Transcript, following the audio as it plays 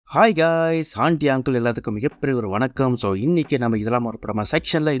Hi guys, aunty uncle எல்லாத்துக்கும் மிகப்பெரிய ஒரு வணக்கம். ஸோ இன்றைக்கி நம்ம இதெல்லாம் ஒரு படமாக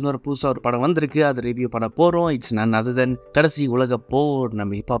செக்ஷனில் இன்னொரு புதுசாக ஒரு படம் வந்திருக்கு. அதை ரிவ்யூ பண்ண போகிறோம். இட்ஸ் நன் அதர் தென் கடைசி உலக போர்.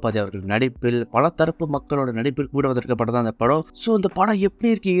 நம்ம ஹிப்பாபாதி அவர்கள் நடிப்பில் பல தரப்பு மக்களோட நடிப்பில் கூட வந்திருக்க படம் தான் அந்த படம். ஸோ இந்த படம் எப்படி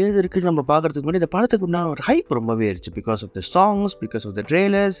இருக்குது, ஏது இருக்குன்னு நம்ம பார்க்குறதுக்கு முன்னாடி இந்த படத்துக்கு முன்னாடி ஒரு ஹைப் ரொம்பவே இருந்துச்சு. Because of the songs, because of the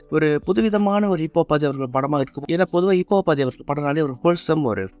trailers. ஒரு புதுவிதமான ஒரு ஹிப்பாபாதி அவர்கள் படமாக இருக்கும். ஏன்னா பொதுவாக ஹிப்பாபாதி அவர்கள் படம்னாலே ஒரு ஹோல்சம்,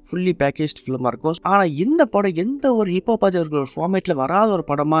 ஒரு ஃபுல்லி பேக்கேஜ் ஃபிலிமாக இருக்கும். ஆனால் இந்த படம் எந்த ஒரு ஹிப்பாபாதி அவர்கள் ஃபார்மேட்டில் வராத ஒரு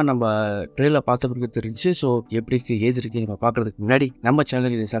படமாக நம்ம ட்ரெயிலர் பார்த்த பிறகு தெரிஞ்சு. ஸோ எப்படி இருக்கு, ஏது இருக்கு நம்ம பார்க்கறதுக்கு முன்னாடி நம்ம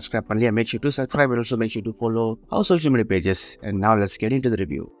சேனலுக்கு சப்ஸ்கிரைப் பண்ணலையா, make sure to subscribe and also make sure to follow our social media pages. And நவ let's get into the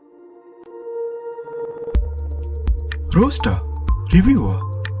review. ரோஸ்டா ரிவ்யூவா?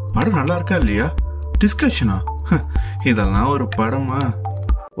 படம் நல்லா இருக்கா இல்லையா, டிஸ்கஷனா? இதெல்லாம் ஒரு படமா?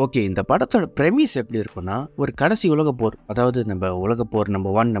 ஓகே, இந்த படத்தோட ப்ரெமிஸ் எப்படி இருக்குன்னா, ஒரு கடைசி உலக போர், அதாவது நம்ம உலக போர்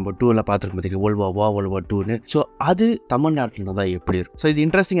நம்பர் 1 நம்பர் 2 பார்த்துருக்க பார்த்தீங்கன்னா world war 1 world war 2ன்னு. So அது தமிழ்நாட்டில் தான் எப்படி இருக்கும். ஸோ இது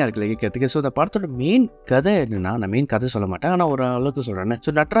இன்ட்ரெஸ்டிங்காக இருக்குல்ல கேட்கறதுக்கு. ஸோ இந்த படத்தோட மெயின் கதை என்னன்னா, நான் மெயின் கதை சொல்ல மாட்டேன், ஆனால் ஒரு அளவுக்கு சொல்கிறேன்.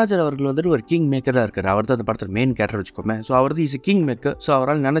 ஸோ நட்ராஜர் அவர்கள் வந்துட்டு ஒரு கிங் மேக்கராக இருக்கார். அவர் தான் அந்த படத்தோட மெயின் கேரக்டர் வச்சுக்கோமே. ஸோ அவர் தான் இஸ் கிங் மேக்கர். ஸோ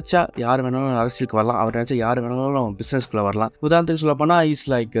அவரால் நினச்சா யார் வேணாலும் அரசியலுக்கு வரலாம், அவர் நினச்சா யார் வேணாலும் பிஸ்னஸ்க்குள்ளே வரலாம். உதாரணத்துக்கு சொல்ல போனால் is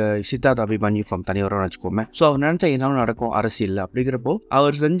like Siddharth Abhimanyu from தனியவராக வச்சுக்கோமே. ஸோ அவர் நினச்சா என்னாலும் நடக்கும் அரசியல். அப்படிங்கிறப்போ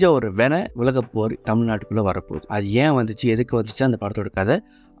அவர் செஞ்ச ஒரு உலகப்போர் தமிழ்நாட்டுக்குள்ள வரப்போகுது. அது ஏன் வந்துச்சு, எதுக்கு வந்துச்சு, அந்த படத்தோட கதை.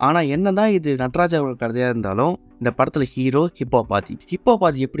 ஆனால் என்னதான் இது நடராஜாவோட கதையாக இருந்தாலும் இந்த படத்தில் ஹீரோ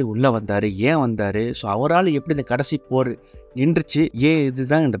ஹிப்போபாதி எப்படி உள்ளே வந்தார், ஏன் வந்தார், ஸோ அவரால் எப்படி இந்த கடைசி போர் நின்றுச்சு, ஏன்,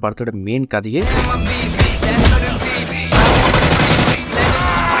 இதுதான் இந்த படத்தோட மெயின் கதையே.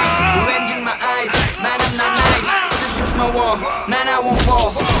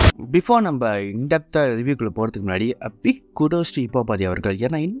 பிஃபோர் நம்ம இன்டெப்த்தாக ரிவ்யூக்குள்ளே போகிறதுக்கு முன்னாடி பிக் குடோஸ் டு ஹிப்போபாதி அவர்கள்.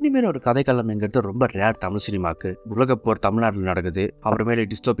 ஏன்னா இனிமேல் ஒரு கதைக்களம்ங்கிறது ரொம்ப ரேர் தமிழ் சினிமாவுக்கு. உலகப்போர் தமிழ்நாட்டில் நடக்குது, அப்புறமேலே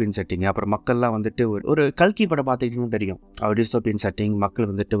டிஸ்டோபியன் செட்டிங், அப்புறம் மக்கள்லாம் வந்துட்டு ஒரு கல்கி படம் பார்த்துக்கிட்டீங்கன்னு தெரியும். அவர் டிஸ்டோபியன் செட்டிங், மக்கள்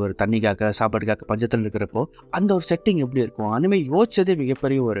வந்துட்டு ஒரு தண்ணிக்காக சாப்பாடுக்காக பஞ்சத்தில் இருக்கிறப்போ அந்த ஒரு செட்டிங் எப்படி இருக்கும், அனிமே யோசிச்சதே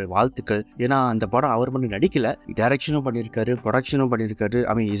மிகப்பெரிய ஒரு வாழ்த்துக்கள். ஏன்னா அந்த படம் அவர் மட்டும் நடிக்கல, டைரக்ஷனும் பண்ணியிருக்காரு, ப்ரொடக்ஷனும் பண்ணியிருக்காரு.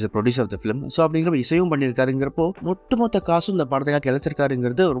 ஐ mean is a producer of the film. So அப்படிங்கிற இசையும் பண்ணியிருக்காருங்கிறப்போ ஒட்டுமொத்த காசும் இந்த படத்துக்காக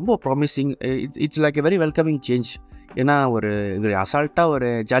கிடைச்சிருக்காருங்கிறது ரொம்ப promising. It's like a very welcoming change. ஏன்னா ஒரு அசால்ட்டாக ஒரு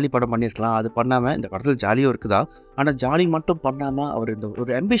ஜாலி படம் பண்ணியிருக்கலாம், அது பண்ணாமல் இந்த படத்தில் ஜாலியும் இருக்குதா, ஆனால் ஜாலி மட்டும் பண்ணாமல் அவர் இந்த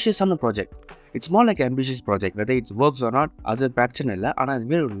ஒரு அம்பிஷியஸான project. It's more like ambitious project. Whether it's works R not, அது பிரச்சனை இல்லை. ஆனால்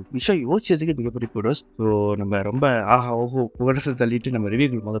இதுமாரி ஒரு விஷயம் யோசிச்சதுக்கு மிகப்பெரிய குடோஸ். ஸோ நம்ம ரொம்ப ஓஹோ புகழத்தை தள்ளிட்டு நம்ம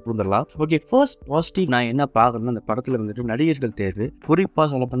ரிவ்யூக்கள் முதல் புரிந்துடலாம். ஓகே, ஃபர்ஸ்ட் பாசிட்டிவ் நான் என்ன பார்க்கணும்னா, இந்த படத்தில் வந்துட்டு நடிகர்கள் தேர்வு, குறிப்பாக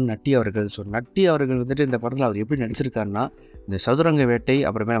சொல்ல போனால் நட்டி அவர்கள். ஸோ நட்டி அவர்கள் வந்துட்டு இந்த படத்தில் அவர் எப்படி நடிச்சிருக்காருன்னா, இந்த சதுரங்க வேட்டை,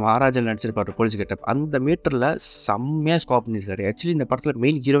 அப்புறமே மகாராஜா நடிச்சிருப்பாரு போலீஸ் கெட்டப், அந்த மீட்டரில் செம்மையாக ஸ்காப் பண்ணியிருக்காரு. ஆக்சுவலி இந்த படத்தில்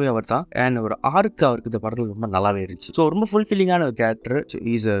மெயின் ஹீரோவே அவர் தான். அண்ட் ஒரு ஆர்க்கு அவருக்கு இந்த படத்தில் ரொம்ப நல்லாவே இருந்துச்சு. ஸோ ரொம்ப ஃபுல்ஃபில்லிங்கான ஒரு character.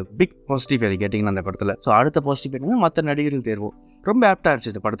 Is a big positive கேட்டிங்கன்னா அந்த படத்தில். ஸோ அடுத்த பாசிட்டிவ் என்னன்னா, மற்ற நடிகர்கள் தேர்வும் ரொம்ப ஆப்டாக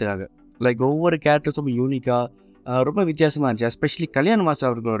இருந்துச்சு இந்த படத்துக்காக. லைக் ஒவ்வொரு கேரக்டர்ஸும் யூனிக்காக ரொம்ப வித்தியாசமாக இருந்துச்சு. எஸ்பெஷலி கல்யாண மாஸ்டர்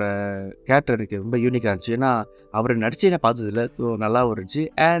அவர்களோட கேரக்டர் இருக்குது, ரொம்ப யூனிக்காக இருந்துச்சு. ஏன்னா அவர் நடிச்சு என்ன பார்த்ததில்ல. ஸோ நல்லாவும் இருந்துச்சு.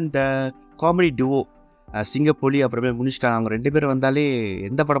 அண்ட் காமெடி டுவோ சிங்கப்பொலி, அப்புறமே முனிஷ்கா, அவங்க 2 பேரும் வந்தாலே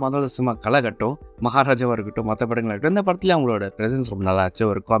எந்த படமாக இருந்தாலும் சும்மா களை கட்டும். மகாராஜாவாக இருக்கட்டும், மற்ற படங்களாக இருக்கட்டும், இந்த படத்துலேயே அவங்களோட ப்ரெசன்ஸ் ரொம்ப நல்லா இருந்துச்சு.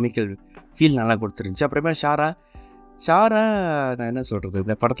 ஒரு காமிக்கல் ஃபீல் நல்லா கொடுத்துருந்துச்சு. அப்புறமே ஷாரா நான் என்ன சொல்கிறது,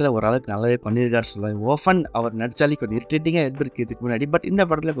 இந்த படத்தில் ஓரளவுக்கு நல்லாவே பண்ணியிருக்காரு சொல்லுவேன். ஓஃபன் அவர் நடித்தாலே கொஞ்சம் இரிட்டேட்டிங்காக இருந்திருக்கு இதுக்கு முன்னாடி. பட் இந்த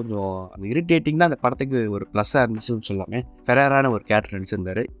படத்தில் கொஞ்சம் அந்த இரிட்டேட்டிங் தான் அந்த படத்துக்கு ஒரு ப்ளஸ்ஸாக இருந்துச்சுன்னு சொல்லாமே. ஃபெராரான ஒரு கேரக்டர்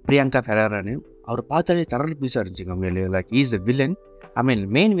நடிச்சிருந்தார், பிரியங்கா ஃபெராரான்னு. அவர் பார்த்தாலே தரல் பீஸாக இருந்துச்சுங்க உண்மையிலே. Like is the villain. I mean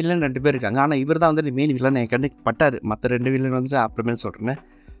main villain 2 பேர் இருக்காங்க, ஆனால் இவர் தான் வந்துட்டு மெயின் வில்லன் என் கண்ணுக்கு பட்டார். மற்ற 2 வில்லன் வந்துட்டு அப்புறமே சொல்கிறேன்.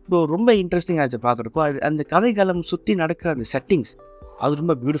 ஸோ ரொம்ப இன்ட்ரெஸ்டிங்காக இருந்துச்சு பார்க்குறப்போ. அந்த கதைக்காலம் சுற்றி நடக்கிற அந்த செட்டிங்ஸ் அது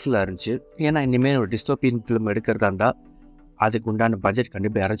ரொம்ப பியூட்டிஃபுல்லாக இருந்துச்சு. ஏன்னா இனிமேல் ஒரு டிஸ்டோபியன் ஃபிலிம் எடுக்கிறதா இருந்தால் அதுக்கு உண்டான பட்ஜெட்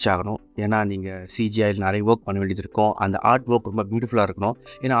கண்டிப்பாக இறச்சாகணும். ஏன்னா நீங்கள் சிஜிஐயில் நிறைய ஒர்க் பண்ண வேண்டியது இருக்கும். அந்த ஆர்ட் ஒர்க் ரொம்ப பியூட்டிஃபுல்லாக இருக்கணும்.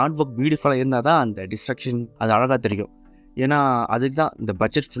 ஏன்னா ஆர்ட் ஒர்க் பியூட்டிஃபுல்லாக இருந்தால் தான் அந்த டிஸ்ட்ரக்ஷன் அது அழகாக தெரியும். ஏன்னா அதுக்கு தான் இந்த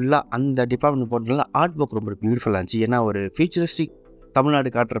பட்ஜெட் ஃபுல்லாக அந்த டிபார்ட்மெண்ட் போட்டதுனால ஆர்ட் ஒர்க் ரொம்ப பியூட்டிஃபுல்லாக இருந்துச்சு. ஏன்னா ஒரு ஃபியூச்சரிஸ்டிக்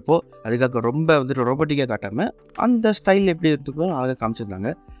தமிழ்நாடு காட்டுறப்போ அதுக்காக ரொம்ப வந்துட்டு ரோபோட்டிக்காக காட்டாமல் அந்த ஸ்டைல் எப்படி எடுத்துக்கோ அதை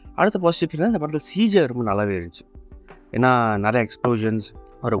காமிச்சிருந்தாங்க. அடுத்த பாசிட்டிவ் இந்த படத்தில் சிஜிஐ ரொம்ப நல்லாவே இருந்துச்சு. ஏன்னா நிறைய எக்ஸ்ப்ளோஷன்ஸ்,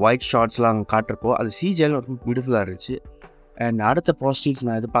 ஒரு ஒயிட் ஷார்ட்ஸ்லாம் காட்டுறப்போ அது சிஜிஐயில் ரொம்ப பியூட்டிஃபுல்லாக இருந்துச்சு. அண்ட் அடுத்த பாசிட்டிவ்ஸ்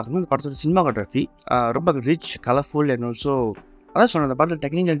நான் எதிர்பார்க்கணும், இந்த படத்தோட சினிமாகிராஃபி ரொம்ப ரிச், கலர்ஃபுல் அண்ட் ஆல்சோ அதான் சொன்னேன், அந்த படத்தில்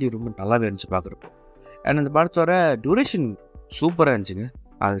டெக்னிக்காலிட்டி ரொம்ப நல்லாவே இருந்துச்சு பார்க்குறப்போ. அண்ட் அந்த படத்தோட டியூரேஷன் சூப்பராக இருந்துச்சுங்க,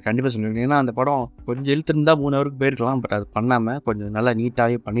 அது கண்டிப்பாக சொல்லியிருக்கேன். ஏன்னா அந்த படம் கொஞ்சம் இழுத்துருந்தா 3 ஹவருக்கு போயிருக்கலாம். பட் அது பண்ணாமல் கொஞ்சம் நல்லா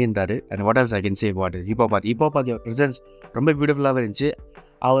நீட்டாகவே பண்ணியிருந்தாரு. And what else I can say about ஹிப்போபாதி presence ரொம்ப பியூட்டிஃபுல்லாகவே இருந்துச்சு.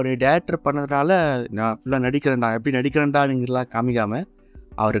 அவர் டேரக்டர் பண்ணதுனால நான் ஃபுல்லாக நடிக்கிறேன்டா, எப்படி நடிக்கிறேன்டாங்கிறலாம் காமிக்காமல்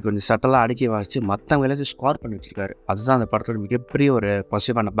அவருக்கு கொஞ்சம் சட்டலாக அடக்கி வாசித்து மற்றவங்க எல்லாத்தையும் ஸ்கோர் பண்ணி வச்சிருக்காரு. அதுதான் அந்த படத்தோட மிகப்பெரிய ஒரு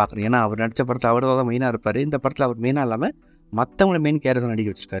பாசிட்டிவாக நான் பார்க்குறேன். ஏன்னா அவர் நடித்த படத்தில் அவர் தான் மெயினாக இருப்பார். இந்த படத்தில் அவர் மெயினாக இல்லாமல் மற்றவங்கள மெயின் கேரக்டர்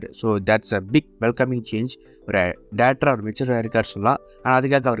நடிக்க வச்சிருக்காரு. So that's a big welcoming change. ஒரு டேரக்டராக ஒரு மெச்சூராக இருக்கார் சொல்லலாம். ஆனால்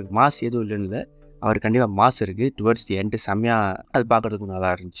அதுக்காக அவருக்கு மாஸ் எதுவும் இல்லைன்னு அவர் கண்டிப்பாக மாஸ் இருக்குது. டுவர்ட்ஸ் தி எண்டு செம்மையாக அது பார்க்குறதுக்கு நல்லா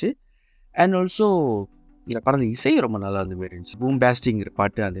இருந்துச்சு. அண்ட் ஆல்சோ இந்த படத்தில் இசை ரொம்ப நல்லா இருந்த மாதிரி இருந்துச்சு. பூம் பேஸ்டிங்கிற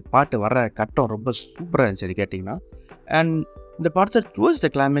பாட்டு, அந்த பாட்டு வர கட்டம் ரொம்ப சூப்பராக இருந்துச்சு அது கேட்டிங்கன்னா. அண்ட் இந்த படத்தை டுவர்ட்ஸ் த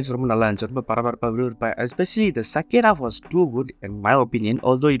கிளைமேக்ஸ் ரொம்ப நல்லா இருந்துச்சு. ரொம்ப பரபரப்பாக விறுவிறுப்பாக. Especially the second half was two good in my opinion.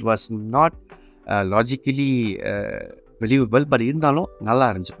 Although it was not logically believable, but இருந்தாலும் நல்லா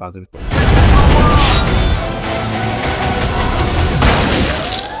இருந்துச்சு பார்க்குறதுக்கு.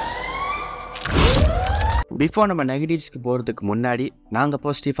 பிஃபோர் நம்ம நெகட்டிவ்ஸ்க்கு போகிறதுக்கு முன்னாடி நாங்கள்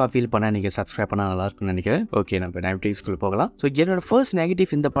பாசிட்டிவாக ஃபீல் பண்ணால் நீங்கள் சப்ஸ்கிரைப் பண்ணால் நல்லாயிருக்குன்னு நினைக்கிறேன். ஓகே, நம்ம நெகட்டிவ்ஸ்குள்ளே போகலாம். ஸோ என்னோடய ஃபர்ஸ்ட்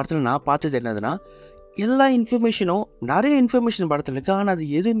நெகட்டிவ் இந்த படத்தில் நான் பார்த்தது என்னதுன்னா, எல்லா இன்ஃபர்மேஷனும் நிறைய இன்ஃபர்மேஷன் படத்தில் இருக்குது. ஆனால் அது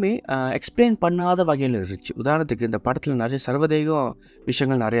எதுவுமே எக்ஸ்பிளைன் பண்ணாத வகையில் இருந்துச்சு. உதாரணத்துக்கு இந்த படத்தில் நிறைய சர்வதேகம்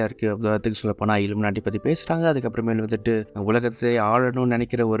விஷயங்கள் நிறையா இருக்குது. உதாரணத்துக்கு சொல்ல போனால் இலுமினாட்டி பற்றி பேசுகிறாங்க. அதுக்கப்புறமேல் வந்துட்டு உலகத்தை ஆளணும்னு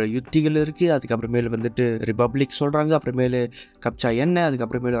நினைக்கிற ஒரு யுத்திகள் இருக்குது. அதுக்கப்புறமேல் வந்துட்டு ரிபப்ளிக் சொல்கிறாங்க. அப்புறமேலு கப்சா என்ன,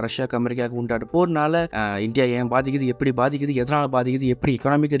 அதுக்கப்புறமேலு ரஷ்யாவுக்கு அமெரிக்காவுக்கு உண்டான போர்னால இந்தியா ஏன் பாதிக்குது, எப்படி பாதிக்குது, எதனால் பாதிக்குது, எப்படி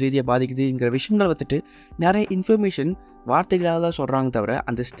எக்கனாமிக் ரீதியாக பாதிக்குதுங்கிற விஷயங்கள் வந்துட்டு நிறைய இன்ஃபர்மேஷன் வார்த்தைகளாக தான் சொல்கிறாங்க தவிர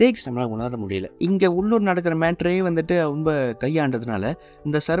அந்த ஸ்டேக்ஸ் நம்மளால் உணர முடியல. இங்கே உள்ளூர் நடக்கிற மேட்ரே வந்துட்டு ரொம்ப கையாண்டதுனால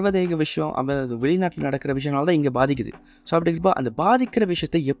இந்த சர்வதேக விஷயம், அந்த வெளிநாட்டில் நடக்கிற விஷயங்களால தான் இங்கே பாதிக்குது. ஸோ அப்படிங்கிறப்போ அந்த பாதிக்கிற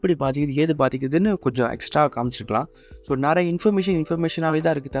விஷயத்தை எப்படி பாதிக்குது, ஏது பாதிக்குதுன்னு கொஞ்சம் எக்ஸ்ட்ரா காமிச்சிருக்கலாம். ஸோ நிறைய இன்ஃபர்மேஷனாகவே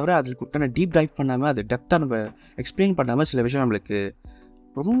தான் இருக்குது தவிர அதில் கூட்டான டீப் டைவ் பண்ணாமல், அது டெப்த்தாக நம்ம எக்ஸ்பிளைன் பண்ணாமல் சில விஷயம் நம்மளுக்கு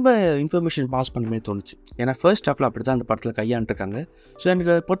ரொம்ப இன்ஃபர்மேஷன் பாஸ் பண்ண மாதிரி தோணுச்சு. ஏன்னா ஃபர்ஸ்ட் ஹாஃபில் அப்படி தான் அந்த படத்தில் கையாண்டுருக்காங்க. ஸோ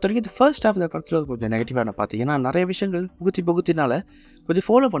எனக்கு பொறுத்த வரைக்கும் இந்த ஃபர்ஸ்ட் ஹாஃப் இந்த படத்தில் கொஞ்சம் நெகட்டிவாக நான் பார்த்தேன். ஏன்னா நிறைய விஷயங்கள் புகுத்தினால கொஞ்சம்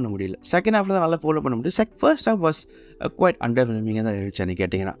ஃபாலோ பண்ண முடியல. செகண்ட் ஹாஃபில் தான் நல்லா ஃபாலோ பண்ண முடியும். ஃபர்ஸ்ட் ஹாஃப் வாஸ் குவைட் அண்டர்வெல்மிங்காக தான் இருந்துச்சு எனக்கு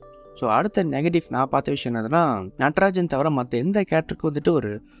கேட்டிங்கன்னா. ஸோ அடுத்த நெகட்டிவ் நான் பார்த்த விஷயம் என்னதுன்னா, நடராஜன் தவிர மற்ற எந்த கேரக்டருக்கும் வந்துட்டு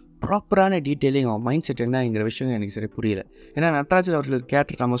ஒரு ப்ராப்பரான டீட்டெயிலிங் அவன் மைண்ட் செட் என்னங்கிற விஷயம் எனக்கு சரி புரியல. ஏன்னா நடராஜன் அவர்கள்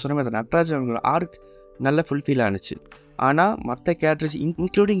கேரக்டர் நம்ம சொன்ன மாதிரி நடராஜன் அவங்களோட ஆர்க் நல்ல ஃபுல்ஃபில் ஆனிச்சு. ஆனால் மற்ற கேரக்டர்ஸ்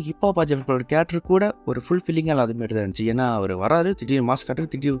இன்க்ளூடிங் ஹிப்ஹாப் அவர்களோட கேரக்டர் கூட ஒரு ஃபுல்ஃபில்லிங்காக அது மாதிரி தான் இருந்துச்சு. ஏன்னா அவர் வராரு, திடீர்னு மாஸ்க் காட்டுறது,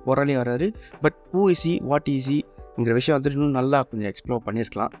 திடீர்னு போராளி வராரு. But who is he, what is ஹிங்கிற விஷயம் வந்துட்டு இன்னும் நல்லா கொஞ்சம் எக்ஸ்ப்ளோர்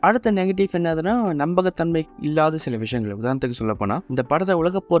பண்ணியிருக்கலாம். அடுத்த நெகட்டிவ் என்னதுன்னா, நம்பகத்தன்மை இல்லாத சில விஷயங்கள். உதாரணத்துக்கு சொல்ல போனால் இந்த படத்தை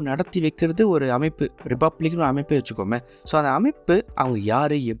உலகப்போர் நடத்தி வைக்கிறது ஒரு அமைப்பு, ரிபப்ளிக்னு அமைப்பே வச்சுக்கோமே. ஸோ அந்த அமைப்பு அவங்க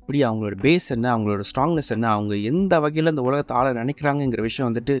யார், எப்படி, அவங்களோட பேஸ் என்ன, அவங்களோட ஸ்ட்ராங்னஸ் என்ன, அவங்க எந்த வகையில் இந்த உலகத்தை ஆள நினைக்கிறாங்கிற விஷயம்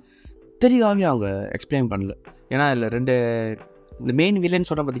வந்துட்டு தெளிவாகவே அவங்க எக்ஸ்பிளைன் பண்ணல. ஏன்னா அதில் இந்த மெயின் வில்லன்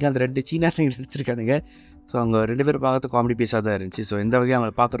சொன்ன பார்த்திங்கன்னா அந்த 2 சீனாங்க நடிச்சிருக்கானுங்க. ஸோ அவங்க 2 பேரும் பார்க்கறது காமெடி பீஸாக தான் இருந்துச்சு. ஸோ எந்த வகையும்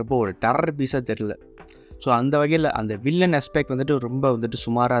அவங்க பார்க்குறப்போ ஒரு டெரர் பீஸாக தெரியல. ஸோ அந்த வகையில் அந்த வில்லன் ஆஸ்பெக்ட் வந்துட்டு ரொம்ப வந்துட்டு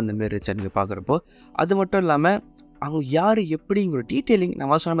சுமாராக அந்த மாரி இருந்துச்சு எனக்கு பார்க்குறப்போ. அது மட்டும் இல்லாமல் அவங்க யார் எப்படிங்கிற டீட்டெயிலிங்,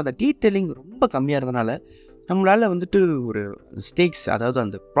 நம்ம சொன்ன அந்த டீட்டெயிலிங் ரொம்ப கம்மியாக இருந்தனால நம்மளால் வந்துட்டு ஒரு ஸ்டேக்ஸ், அதாவது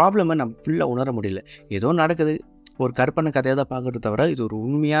அந்த ப்ராப்ளமை நம்ம ஃபுல்லாக உணர முடியல. ஏதோ நடக்குது, ஒரு கற்பனை கதையாக தான் பார்க்குறது தவிர இது ஒரு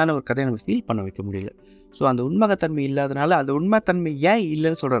உண்மையான ஒரு கதையை நம்ம ஃபீல் பண்ண வைக்க முடியல. ஸோ அந்த உண்மைத்தன்மை இல்லாதனால, அந்த உண்மைத்தன்மை ஏன்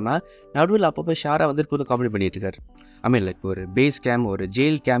இல்லைன்னு சொல்கிறேன்னா, நடுவில் அப்பப்போ ஷாராக வந்துட்டு புது காமெடி பண்ணிகிட்டு இருக்காரு. லைக் ஒரு பேஸ் கேம், ஒரு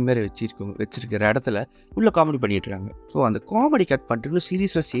ஜெயில் கேம் மாரி வச்சிருக்கிற இடத்துல உள்ள காமெடி பண்ணிகிட்டு இருக்காங்க. ஸோ அந்த காமெடி கட் பண்ணிட்டு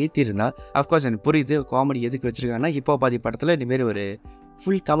சீரியஸாக சேர்த்திருந்தா, அஃப்கோர்ஸ் எனக்கு புரியுது காமெடி எதுக்கு வச்சுருக்காங்கன்னா, இப்போ பாதி படத்தில் இந்தமாரி ஒரு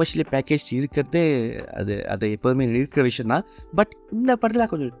ஃபுல் கமர்ஷியலி பேக்கேஜ் இருக்கிறது அது எப்போதுமே இருக்கிற விஷயம் தான். பட் இந்த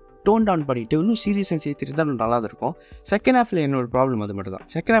படத்தில் கொஞ்சம் டோன் டவுன் பண்ணிவிட்டு இன்னும் சீரியஸாக சேர்த்துட்டு நல்லா இருக்கும். செகண்ட் ஹாஃபில் என்னோட ப்ராப்ளம் அது மட்டும் தான்.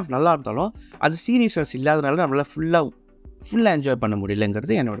 செகண்ட் ஹாஃப் நல்லா இருந்தாலும் அது சீரியஸ்னஸ் இல்லாதனால நம்மளால் ஃபுல்லாக என்ஜாய் பண்ண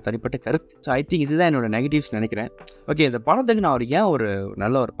முடியலங்கிறது என்னோட தனிப்பட்ட கருத்து. ஸோ ஐ திங்க் இதுதான் என்னோட நெகட்டிவ்ஸ் நினைக்கிறேன். ஓகே, இந்த படத்துக்கு நான் ஏன் ஒரு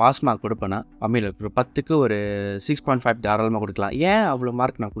நல்ல ஒரு பாஸ் மார்க் கொடுப்பேன்னா, ஒரு 10க்கு ஒரு 6.5 தாராளமாக கொடுக்கலாம். ஏன் அவ்வளோ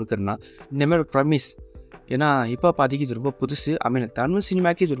மார்க் நான் கொடுக்குறேன்னா, இந்தமாதிரி ஒரு ப்ரமிஸ். ஏன்னா இப்போ பார்த்திக்கு இது ரொம்ப புதுசு. தமிழ்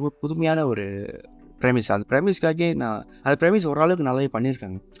சினிமாக்கு இது ரொம்ப புதுமையான ஒரு ப்ரைமிஸ். அந்த ப்ரைமிஸ்க்காகவே அந்த ப்ரைமிஸ் ஓரளவுக்கு நல்லாவே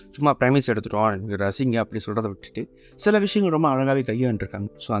பண்ணியிருக்காங்க. சும்மா ப்ரைமிஸ் எடுத்துட்டோம் எனக்கு ரசிங்க அப்படி சொல்கிறத விட்டுட்டு சில விஷயங்கள் ரொம்ப அழகாகவே கையாண்டுருக்காங்க.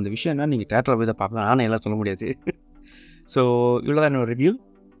 ஸோ அந்த விஷயம் என்ன, நீங்கள் தேட்டரில் போய் தான் பார்க்கலாம். ஆனால் எல்லாம் சொல்ல முடியாது. ஸோ இவ்வளோ தான் என்னோட ரிவ்யூ.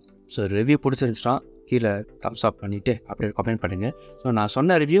 ஸோ ரிவ்யூ பிடிச்சிருந்துச்சுன்னா கீழே தம்ஸ் அப் பண்ணிவிட்டு அப்படியே கமெண்ட் பண்ணுங்கள். ஸோ நான்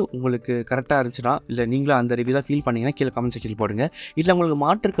சொன்ன ரிவ்யூ உங்களுக்கு கரெக்டாக இருந்துச்சுன்னா, இல்லை நீங்களும் அந்த ரிவ்யூ தான் ஃபீல் பண்ணிங்கன்னா கீழே கமெண்ட் செக்ஷனில் போடுங்க. இல்லை உங்களுக்கு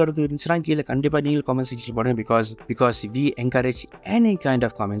மாற்று கருத்து இருந்துச்சுன்னா கீழே கண்டிப்பாக நீங்களும் கமெண்ட் செக்ஷனில் போடுங்க. Because we encourage any kind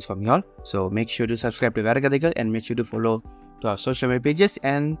of comments from you all. So make sure to subscribe to Verrakathaigal and make sure to follow to our social media pages.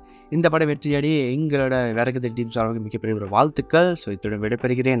 And இந்த படம் வெற்றியாடி எங்களோட Verrakathaigal டீம் சார்பாக மிகப்பெரிய ஒரு வாழ்த்துக்கள். So இத்துடன்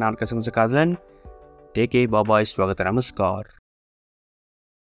விடைபெறுகிறேன். நான் கசமுசா காதலன். டேக் கேர், பாய், ஸ்வாகத், நமஸ்கார்.